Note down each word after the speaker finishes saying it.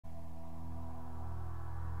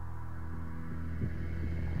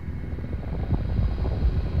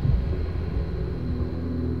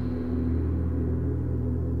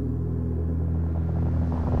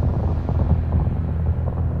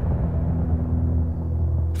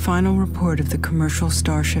Final report of the commercial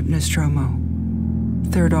starship Nostromo.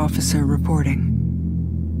 Third officer reporting.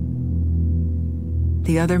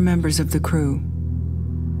 The other members of the crew: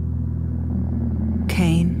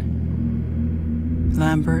 Kane,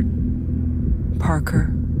 Lambert, Parker,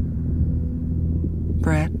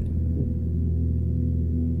 Brett,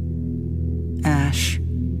 Ash,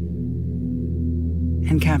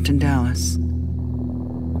 and Captain Dallas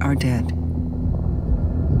are dead.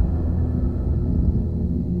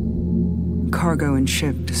 Cargo and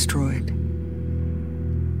ship destroyed.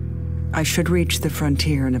 I should reach the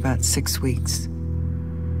frontier in about 6 weeks.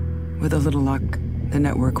 With a little luck, the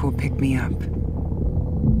network will pick me up.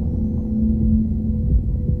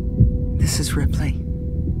 This is Ripley.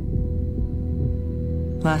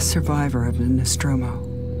 Last survivor of the Nostromo.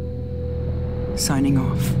 Signing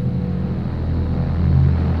off.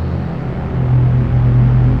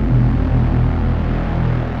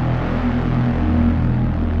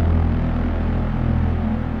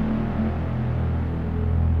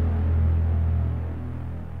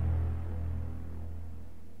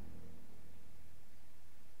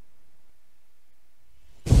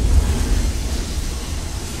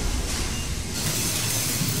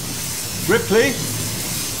 Ripley?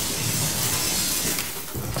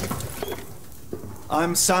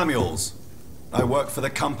 I'm Samuels. I work for the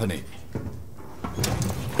company.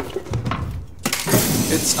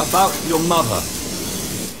 It's about your mother.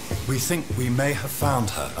 We think we may have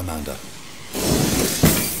found her, Amanda.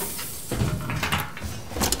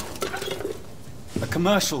 A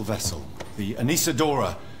commercial vessel, the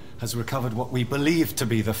Anisadora, has recovered what we believe to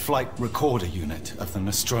be the flight recorder unit of the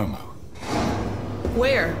Nostromo.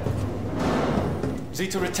 Where?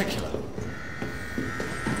 Zeta Reticula.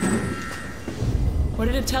 What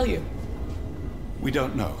did it tell you? We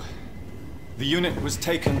don't know. The unit was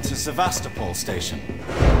taken to Sevastopol station.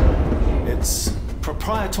 It's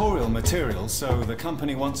proprietorial material, so the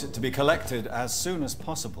company wants it to be collected as soon as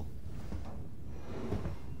possible.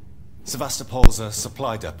 Sevastopol's a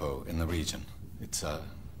supply depot in the region. It's a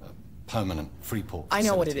permanent free port facility. I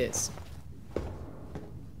know what it is.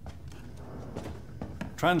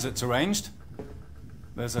 Transit's arranged.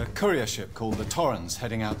 There's a courier ship called the Torrens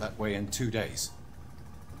heading out that way in 2 days.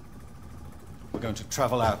 We're going to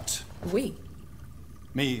travel out. We?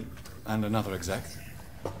 Me and another exec.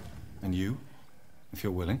 And you, if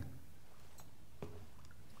you're willing.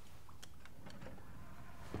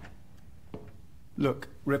 Look,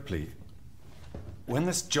 Ripley, when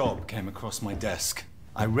this job came across my desk,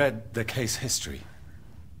 I read the case history.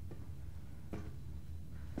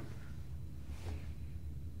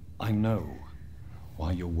 I know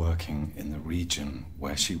why you're working in the region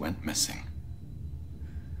where she went missing.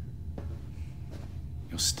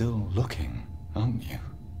 You're still looking, aren't you?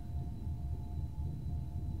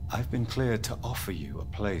 I've been cleared to offer you a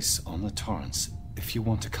place on the Torrens if you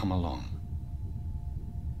want to come along.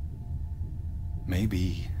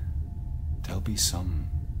 Maybe there'll be some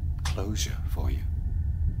closure for you.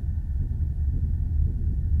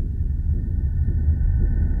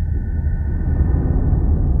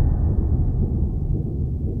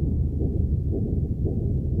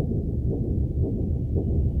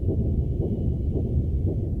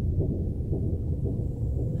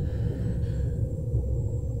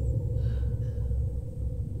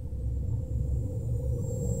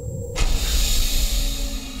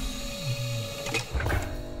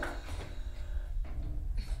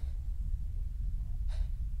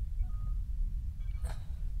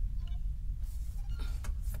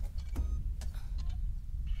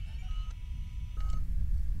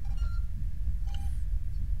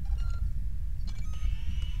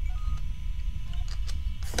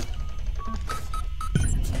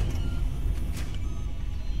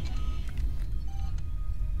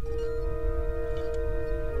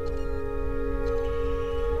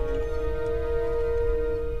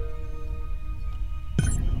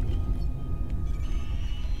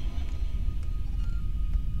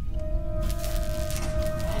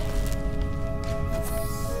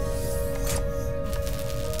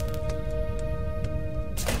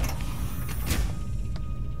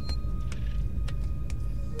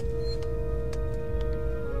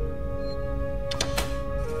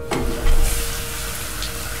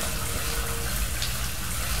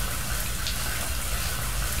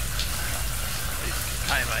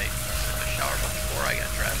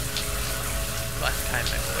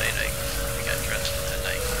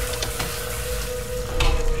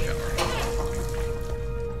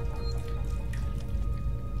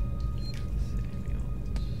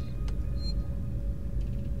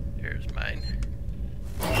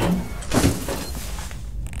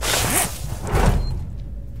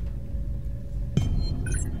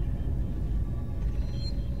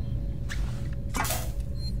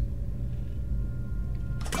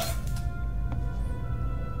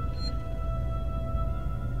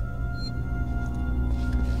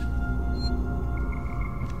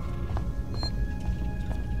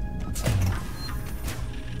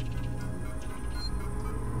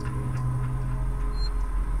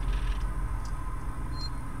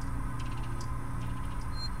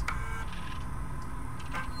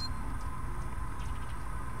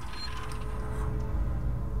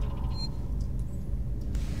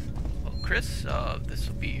 Chris, this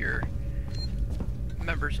will be your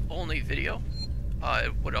members only video.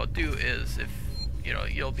 What I'll do is, if you know,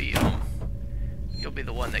 you'll be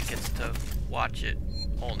the one that gets to watch it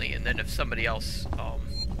only, and then if somebody else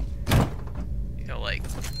you know, like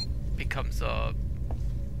becomes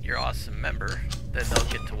your awesome member, then they'll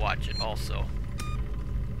get to watch it also.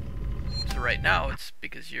 So right now it's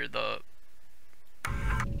because you're the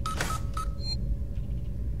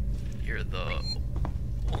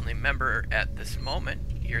only member at this moment.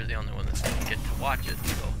 You're the only one that's going to get to watch it,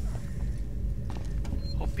 so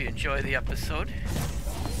hope you enjoy the episode.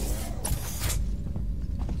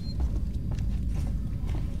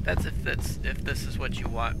 That's if this is what you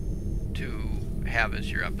want to have as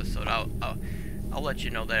your episode. I'll let you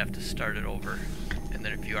know that I have to start it over, and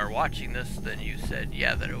then if you are watching this, then you said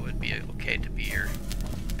yeah that it would be okay to be your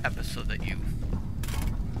episode that you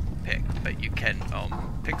pick, but you can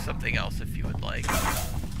pick something else if you would like.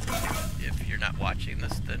 If you're not watching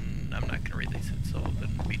this, then I'm not going to release it. So then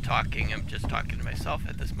be talking. I'm just talking to myself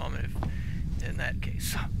at this moment. If in that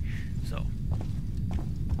case, so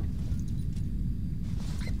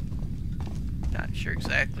not sure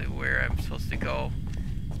exactly where I'm supposed to go.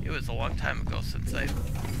 It was a long time ago since I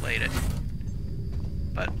played it,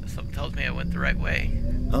 but something tells me I went the right way.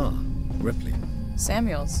 Ah, Ripley.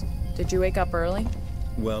 Samuels, did you wake up early?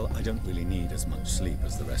 Well, I don't really need as much sleep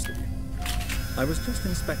as the rest of you. I was just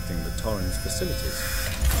inspecting the Torrens facilities,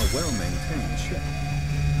 a well-maintained ship.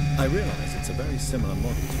 I realize it's a very similar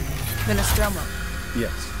model to The Nostromo.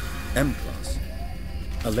 Yes, M-Class.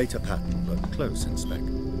 A later pattern, but close in spec.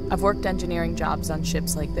 I've worked engineering jobs on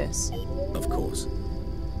ships like this. Of course.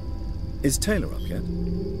 Is Taylor up yet?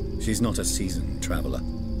 She's not a seasoned traveler.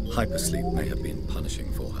 Hypersleep may have been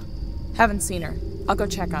punishing for her. Haven't seen her. I'll go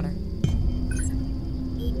check on her.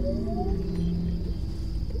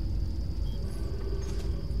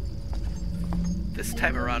 This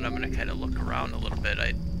time around, I'm going to kind of look around a little bit.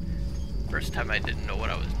 First time I didn't know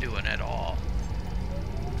what I was doing at all.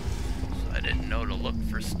 So I didn't know to look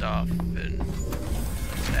for stuff and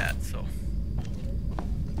that, so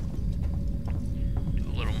do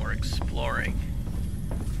a little more exploring.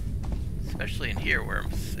 Especially in here where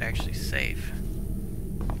I'm actually safe.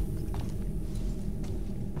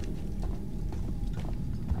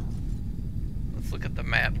 Let's look at the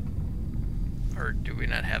map. Or do we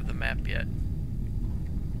not have the map yet?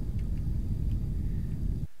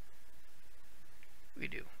 We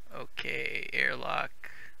do. Okay, airlock.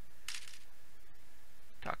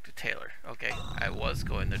 Talk to Taylor. Okay, I was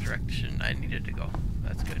going the direction I needed to go.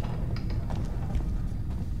 That's good.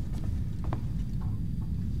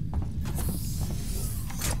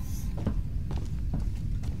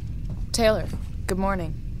 Taylor, good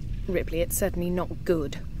morning. Ripley, it's certainly not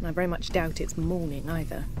good. I very much doubt it's morning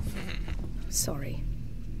either. Sorry.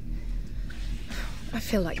 I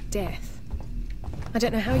feel like death. I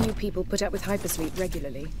don't know how you people put up with hypersleep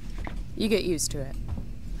regularly. You get used to it.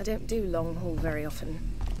 I don't do long haul very often.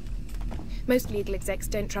 Most legal execs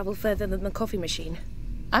don't travel further than the coffee machine.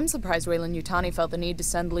 I'm surprised Weyland-Yutani felt the need to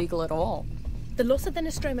send legal at all. The loss of the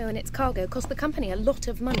Nostromo and its cargo cost the company a lot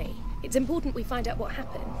of money. It's important we find out what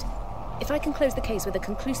happened. If I can close the case with a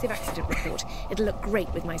conclusive accident report, it'll look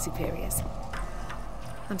great with my superiors.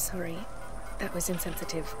 I'm sorry. That was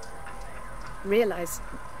insensitive. Realize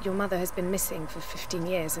your mother has been missing for 15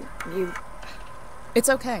 years and you... It's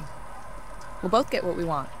okay. We'll both get what we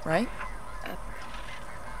want, right?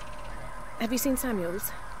 Have you seen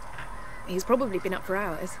Samuels? He's probably been up for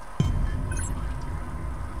hours.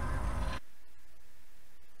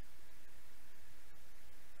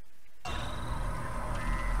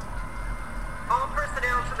 All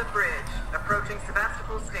personnel to the bridge, approaching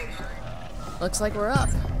Sebastopol Station. Looks like we're up.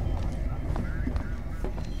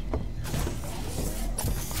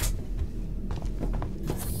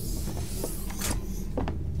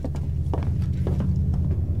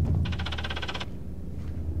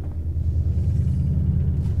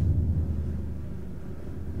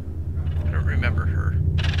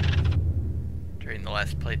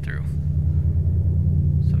 Playthrough.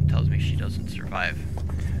 Something tells me she doesn't survive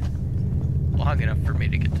long enough for me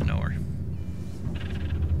to get to know her.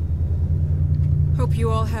 Hope you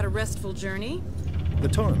all had a restful journey. The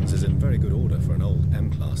Torrens is in very good order for an old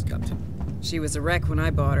M-class, Captain. She was a wreck when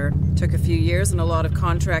I bought her. Took a few years and a lot of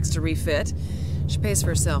contracts to refit. She pays for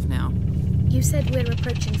herself now. You said we're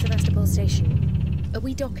approaching Sevastopol Station. Are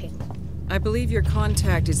we docking? I believe your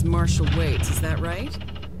contact is Marshal Waits, is that right?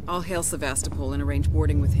 I'll hail Sevastopol and arrange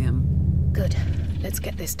boarding with him. Good. Let's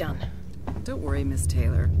get this done. Don't worry, Miss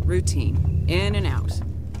Taylor. Routine. In and out.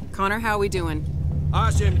 Connor, how we doing?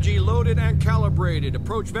 SMG loaded and calibrated.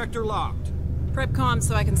 Approach vector locked. Prep comm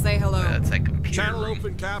so I can say hello. That's a computer Channel room.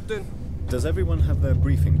 open, Captain. Does everyone have their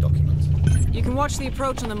briefing documents? You can watch the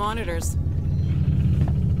approach on the monitors.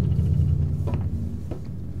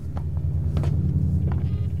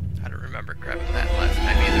 I don't remember grabbing that last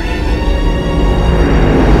time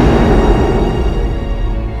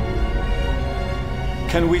either.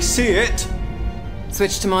 Can we see it?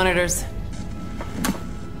 Switch to monitors.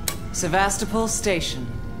 Sevastopol Station.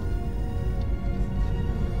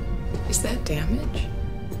 Is that damage?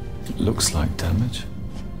 It looks like damage.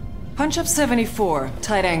 Punch up 74,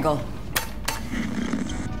 tight angle.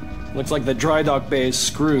 Looks like the dry dock bay is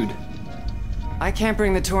screwed. I can't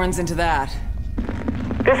bring the Torrens into that.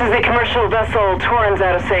 This is the commercial vessel Torrens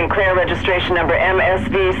out of St. Clair, registration number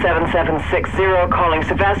MSV7760, calling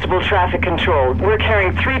Sevastopol Traffic Control. We're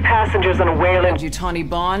carrying 3 passengers on a Wayland. Yutani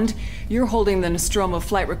Bond, you're holding the Nostromo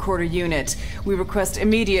flight recorder unit. We request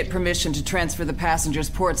immediate permission to transfer the passengers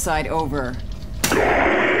portside over. This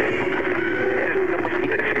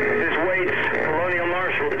Waits, Colonial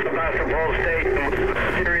Marshal, Sevastopol Station.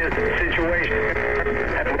 Serious situation.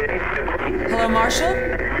 Hello,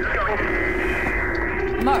 Marshal?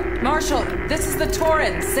 Marshal, this is the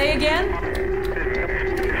Torrens. Say again?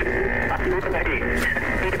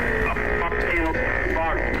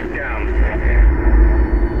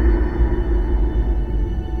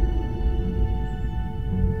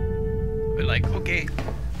 We're like, okay.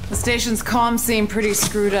 The station's comms seem pretty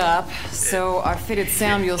screwed up, so our fitted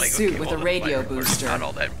Samuel suit with a radio booster. Not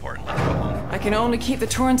all that important. Let's go home. I can only keep the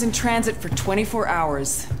Torrens in transit for 24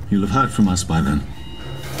 hours. You'll have heard from us by then.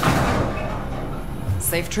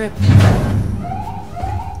 Safe trip.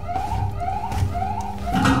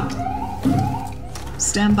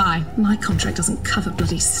 Stand by. My contract doesn't cover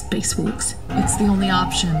bloody spacewalks. It's the only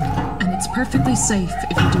option, and it's perfectly safe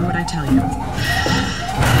if you do what I tell you.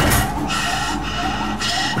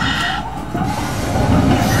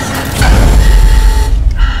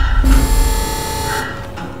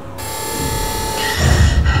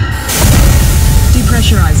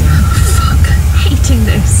 Depressurizing. Oh, fuck. Hating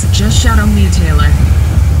this. Just shout on me, Taylor.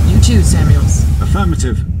 You too, Samuels.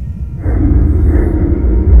 Affirmative.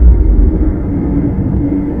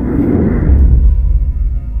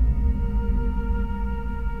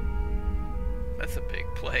 That's a big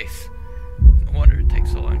place. No wonder it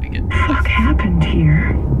takes so long to get. What happened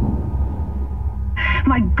here?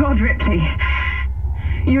 My God, Ripley.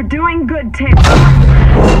 You're doing good, Taylor.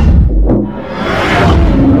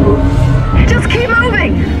 Just keep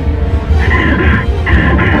moving!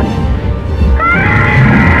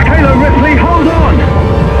 Taylor, Ripley, hold on!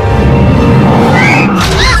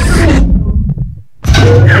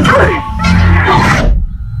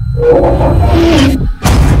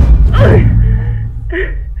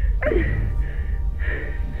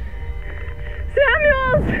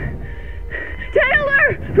 Samuels! Taylor!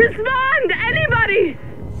 Respond! Anybody!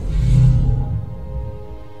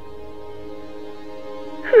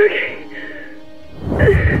 Okay.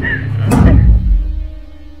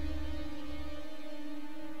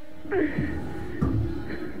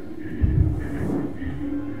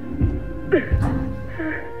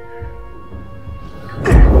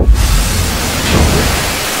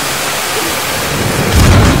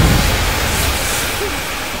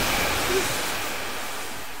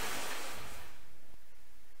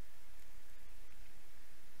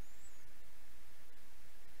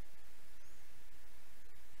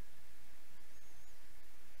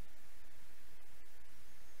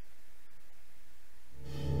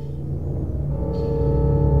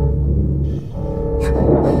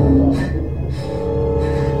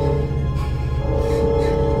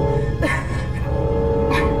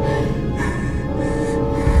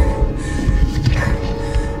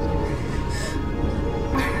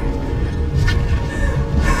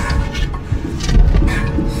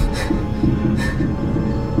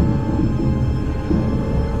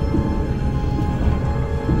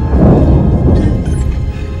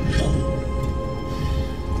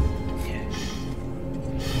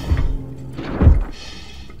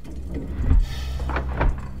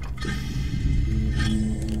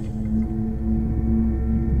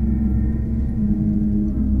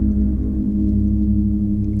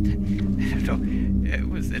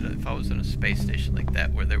 if I was in a space station like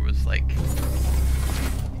that where there was like,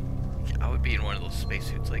 I would be in one of those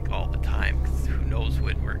spacesuits like all the time, because who knows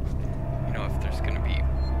when we're, you know, if there's going to be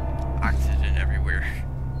oxygen everywhere.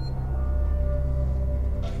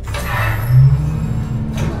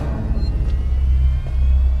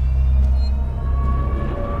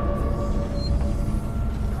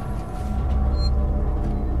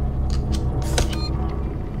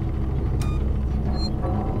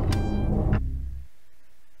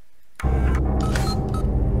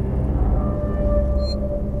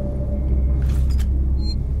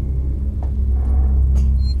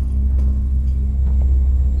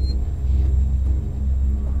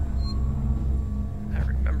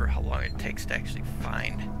 To actually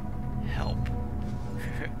find help.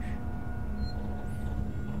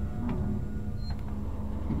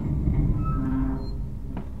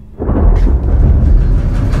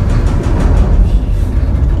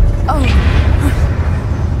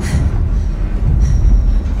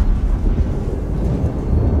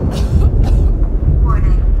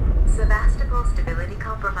 Warning. Sevastopol stability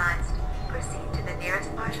compromised. Proceed to the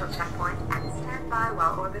nearest partial checkpoint and stand by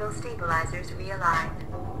while orbital stabilizers realign.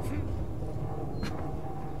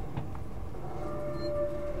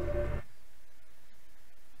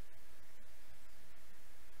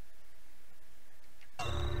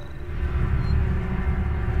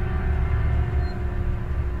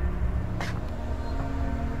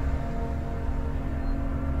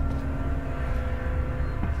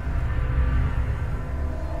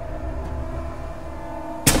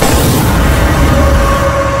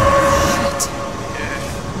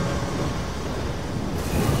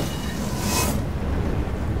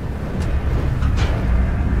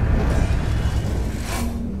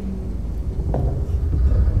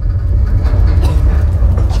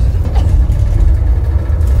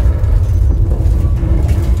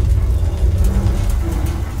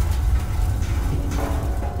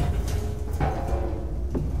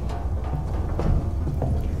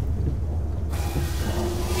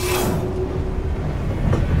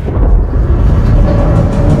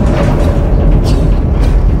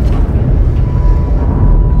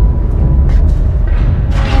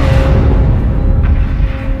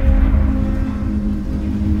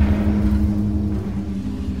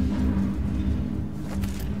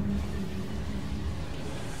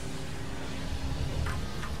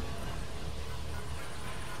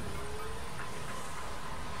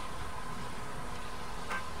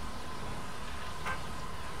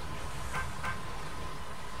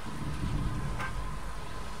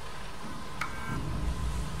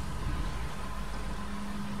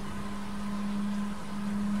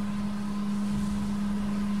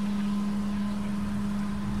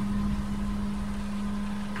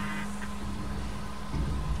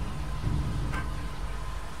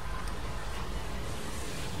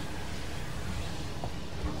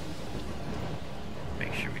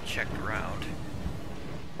 Check around.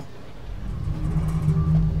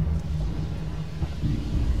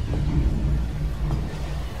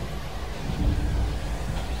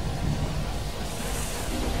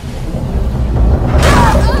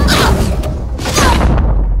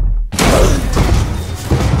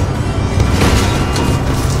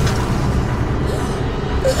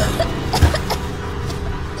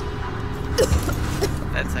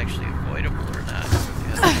 That's actually avoidable or not?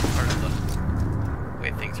 Because that's part of the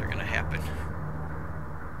way things are going to happen.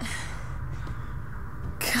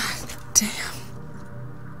 God damn.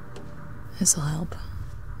 This'll help.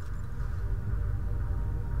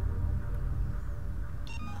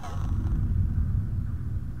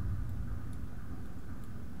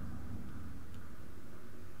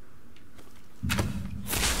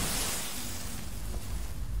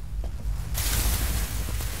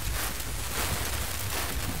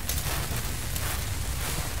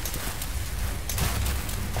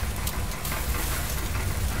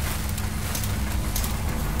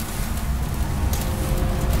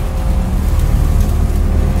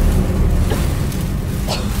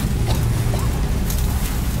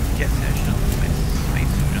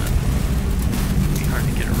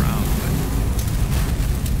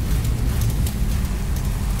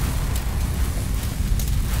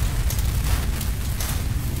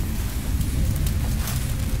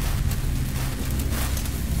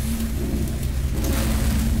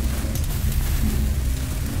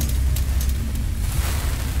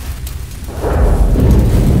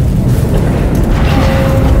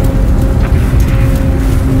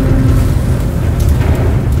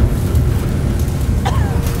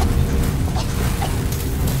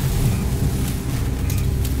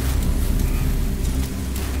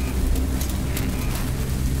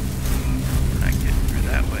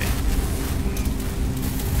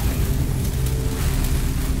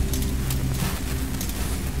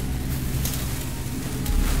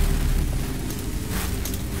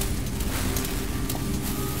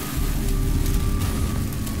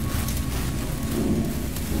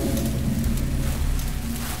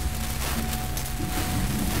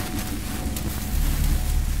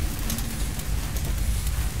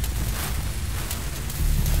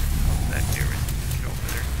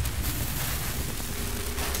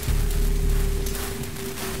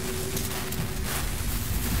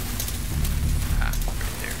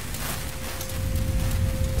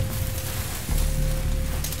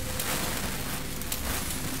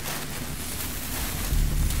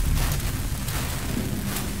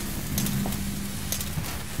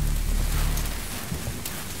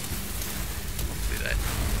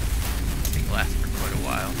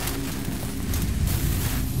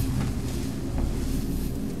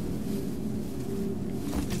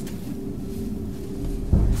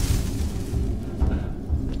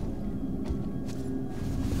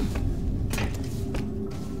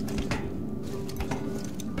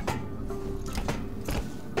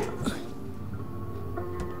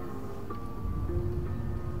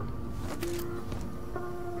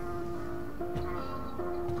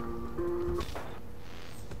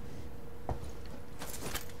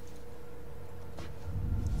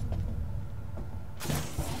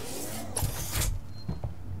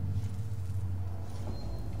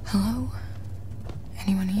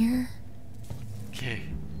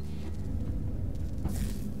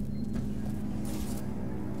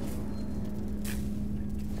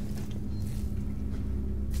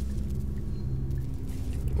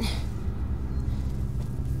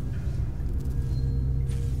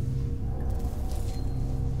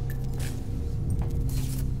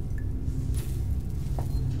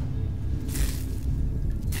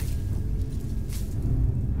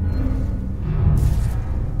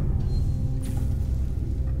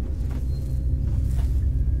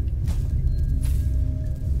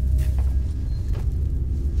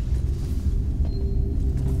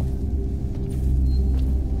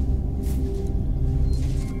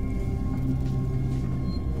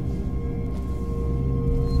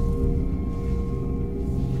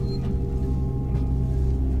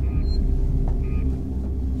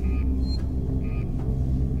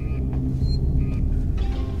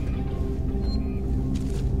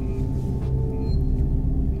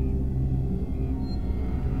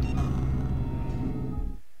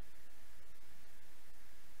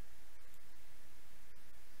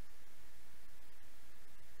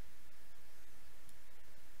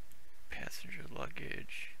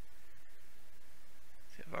 Mortgage.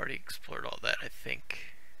 See, I've already explored all that, I think.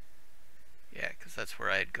 Yeah, because that's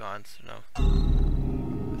where I had gone, so now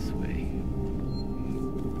this way.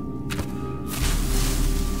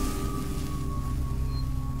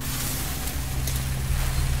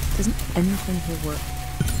 Doesn't anything here work?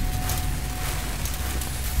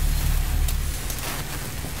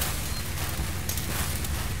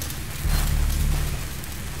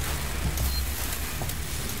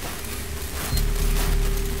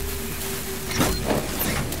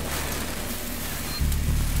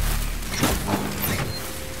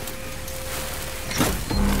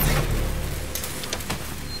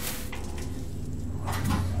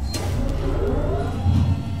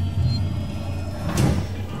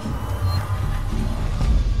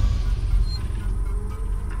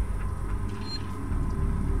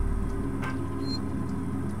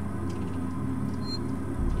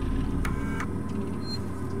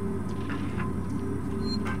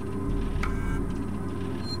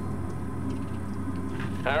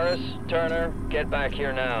 Harris, Turner, get back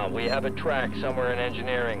here now. We have a track somewhere in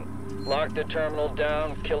engineering. Lock the terminal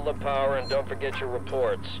down, kill the power, and don't forget your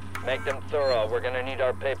reports. Make them thorough. We're gonna need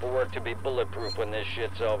our paperwork to be bulletproof when this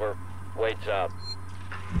shit's over. Waits up.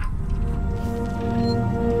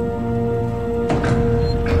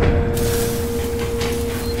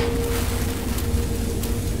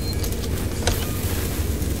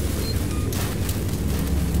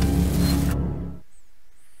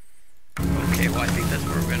 I think that's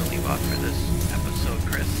where we're going to leave off for this episode,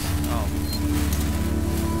 Chris.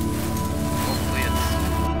 Hopefully it's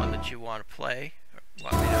one that you want to play, or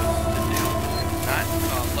want me to do. If not,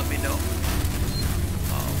 let me know.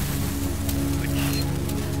 Which,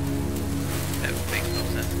 that makes no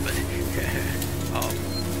sense, but I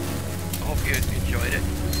hope you enjoyed it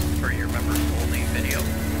for your members only video.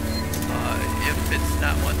 If it's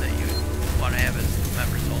not one that you want to have as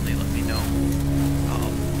members only, let me know.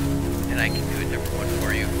 And I can do a different one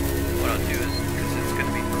for you. What I'll do is, because it's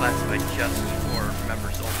going to be classified just for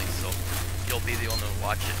members only, so you'll be the only one to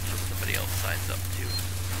watch it until somebody else signs up too.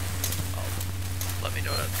 Let me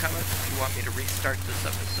know in the comments if you want me to restart this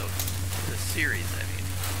episode, this series, I mean,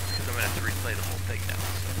 because I'm going to have to replay the whole thing now.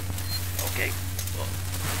 So, okay, well,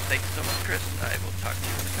 thanks so much, Chris. I will talk to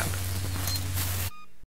you in the comments.